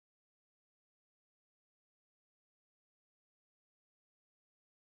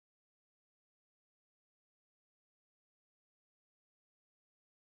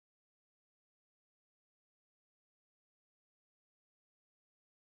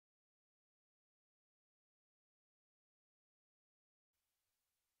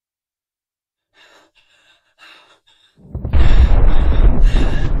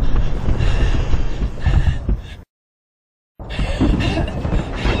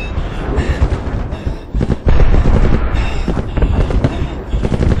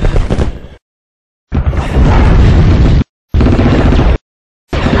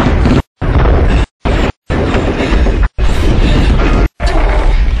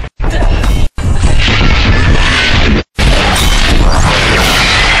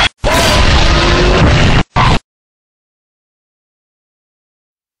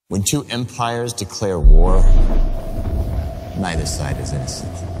When two empires declare war, neither side is innocent.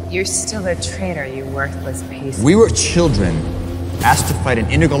 You're still a traitor, you worthless piece. We were children, asked to fight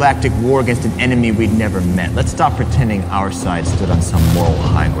an intergalactic war against an enemy we'd never met. Let's stop pretending our side stood on some moral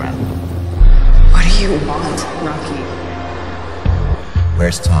high ground. What do you want, Rocky?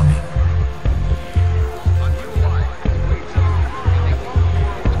 Where's Tommy?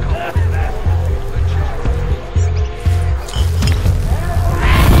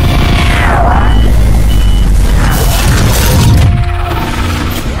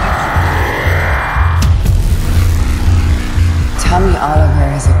 Tell me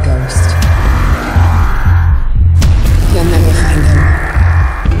Oliver is a ghost. You'll never find him.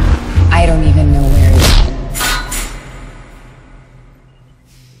 I don't even know where he is.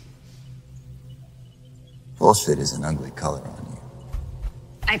 Bullshit is an ugly color on you.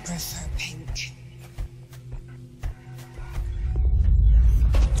 I prefer pink.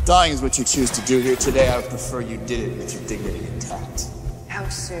 If dying is what you choose to do here today, I would prefer you did it with your dignity intact. How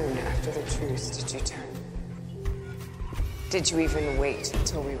soon after the truce did you turn? Did you even wait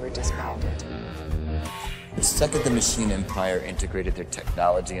until we were disbanded? The second the machine empire integrated their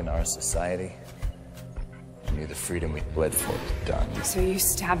technology in our society, I knew the freedom we bled for was done. So you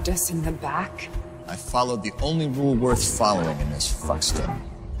stabbed us in the back? I followed the only rule worth following in this fuckskin.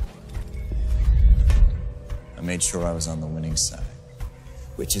 I made sure I was on the winning side,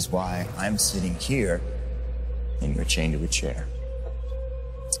 which is why I'm sitting here and you're chained to a chair.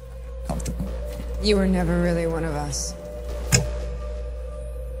 Comfortable. You were never really one of us.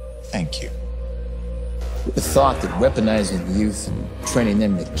 Thank you. The thought that weaponizing youth and training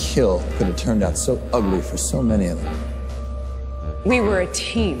them to kill could have turned out so ugly for so many of them. We were a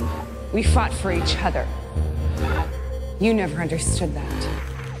team. We fought for each other. You never understood that.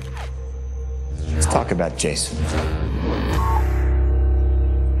 Let's talk about Jason.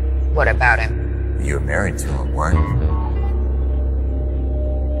 What about him? You were married to him, weren't you?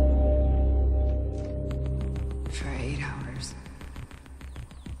 For 8 hours.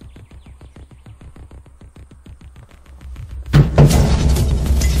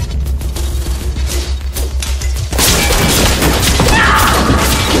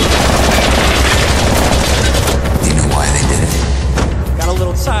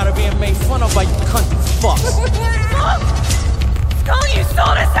 Tired of being made fun of by you country fucks. Skull, you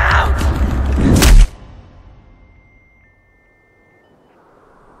sold us out!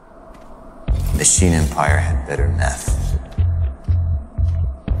 Machine Empire had better meth.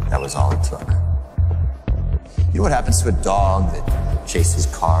 That was all it took. You know what happens to a dog that chases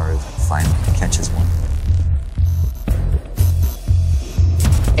cars and finally catches one?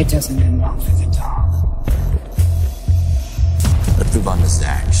 It doesn't end well for the dog. Let's move on to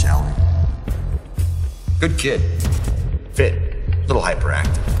Zach, shall we? Good kid. Fit. A little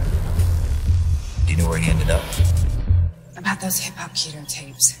hyperactive. Do you know where he ended up? About those hip-hop keto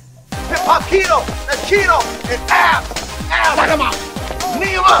tapes. Hip-hop keto! That's keto! And abs! Abs! Knock him out!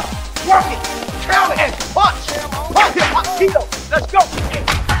 Knee him up! Work it! Count and punch! Punch hip-hop keto! Let's go!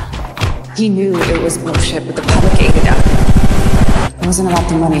 He knew it was bullshit, but the public ate it up. It wasn't about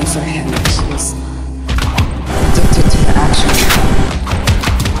the money for him. He was addicted to the action.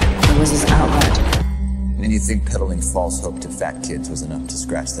 It was his outlet. And you think peddling false hope to fat kids was enough to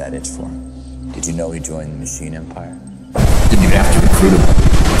scratch that itch for him? Did you know he joined the Machine Empire? Didn't even have to recruit him.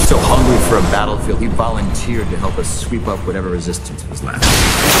 So hungry for a battlefield, he volunteered to help us sweep up whatever resistance was left.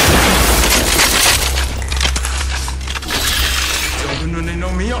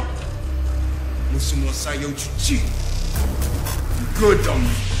 Good on me.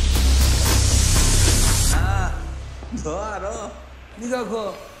 너 알아? 네가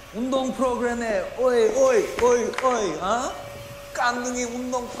그 운동 프로그램에 오이 어? 깡둥이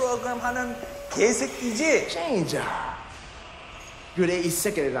운동 프로그램 하는 개새끼지? Change. 그래 이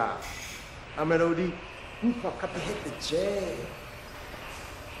새끼들아. 아마도 우리 힙합 카피 했댔지.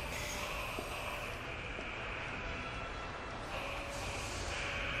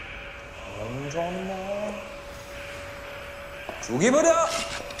 정정나 죽이버려!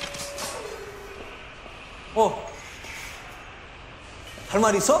 할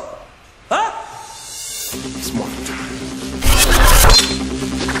말 있어? 어? Smart.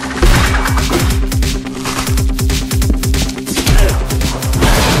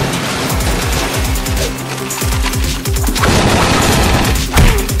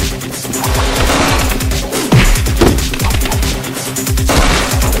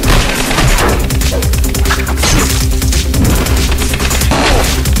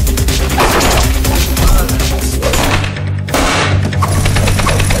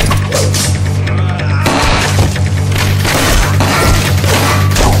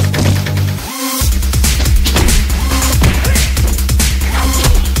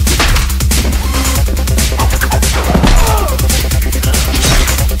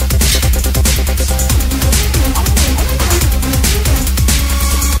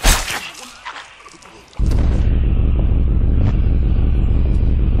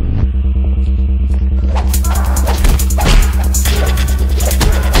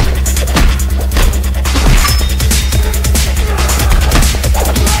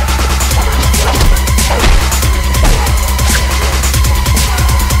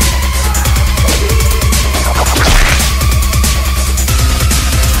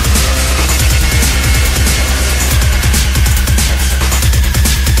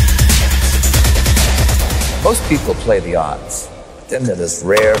 people play the odds. But then there's this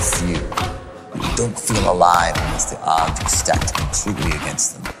rare few who don't feel alive unless the odds are stacked completely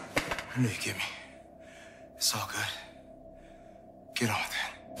against them. I know you get me. It's all good. Get on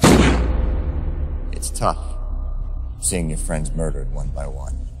with it. It's tough, seeing your friends murdered one by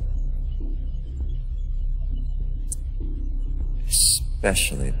one.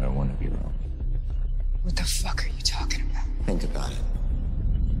 Especially by one of your own. What the fuck are you talking about? Think about it.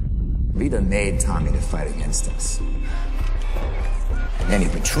 Rita made Tommy to fight against us. And then he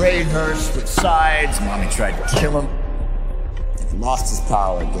betrayed her, switched sides, Mommy tried to kill him. He lost his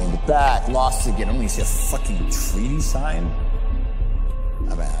power, gained it back, lost it again, only to see a fucking treaty signed.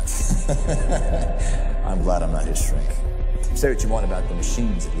 I'm out. I'm glad I'm not his shrink. Say what you want about the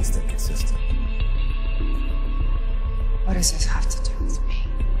machines, at least they're consistent. What does this have to do with me?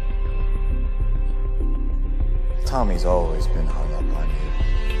 Tommy's always been hung up on you.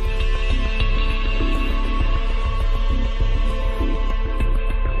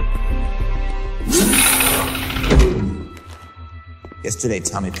 Yesterday,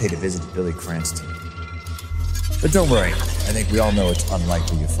 Tommy paid a visit to Billy Cranston. But don't worry, I think we all know it's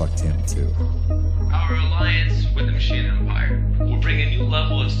unlikely you fucked him, too. Our alliance with the Machine Empire will bring a new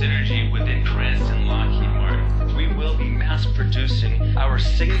level of synergy within Cranston Lockheed Martin. We will be mass producing our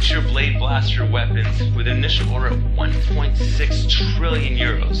signature Blade Blaster weapons with an initial order of 1.6 trillion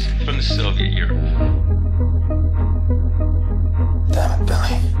euros from the Soviet Union. Damn it,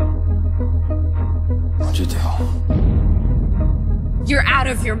 Billy. What'd you do? You're out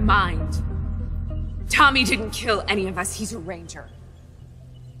of your mind. Tommy didn't kill any of us. He's a Ranger.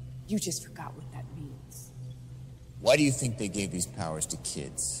 You just forgot what that means. Why do you think they gave these powers to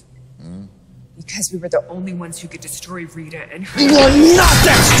kids? Because we were the only ones who could destroy Rita and her. You are not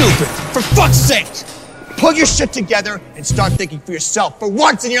that stupid! For fuck's sake! Pull your shit together and start thinking for yourself for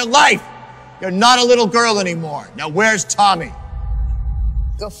once in your life! You're not a little girl anymore. Now where's Tommy?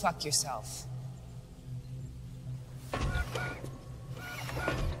 Go fuck yourself.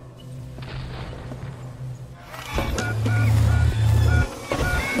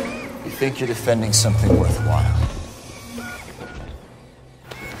 You think you're defending something worthwhile.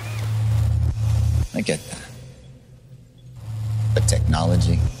 I get that. But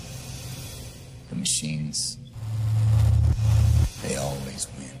technology, the machines, they always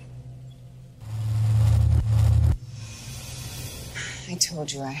win. I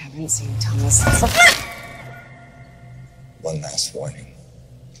told you I haven't seen Thomas. One last warning.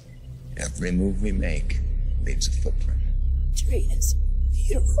 Every move we make leaves a footprint. Tree is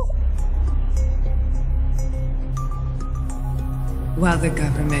beautiful. While the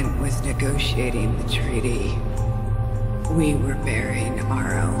government was negotiating the treaty, we were burying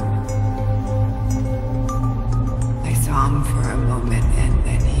our own. I saw him for a moment and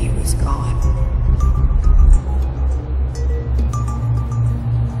then he was gone.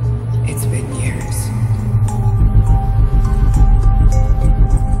 It's been years.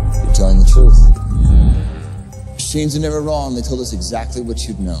 You're telling the truth. Machines are never wrong. They told us exactly what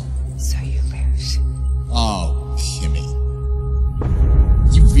you'd know. So you lose. Oh, Kimmy.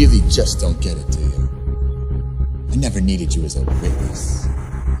 You really just don't get it, do you? I never needed you as a witness.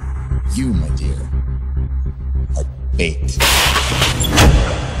 You, my dear, are bait.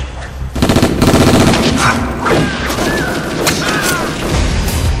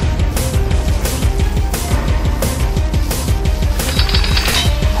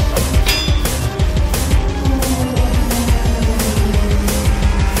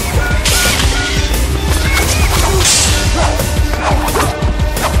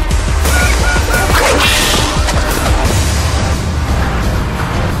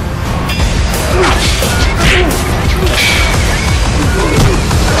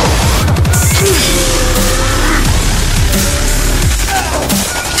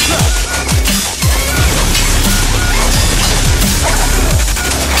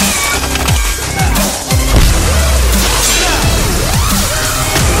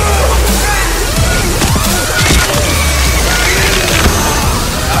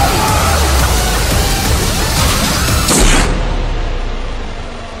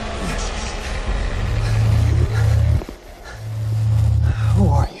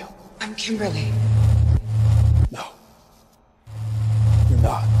 Kimberly. No. You're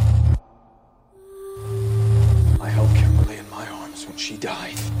not. I held Kimberly in my arms when she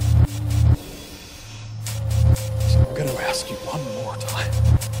died. So I'm gonna ask you one more time.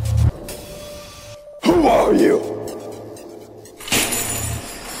 Who are you?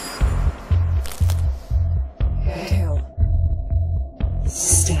 Kill.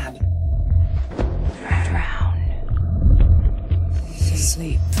 Stab. Drown.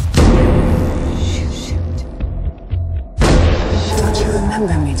 Sleep. Shoot.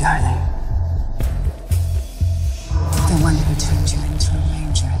 remember me, darling. The one who turned you into a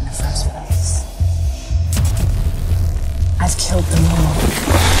ranger in the first place. I've killed them all.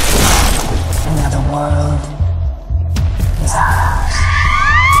 And now the world is ours.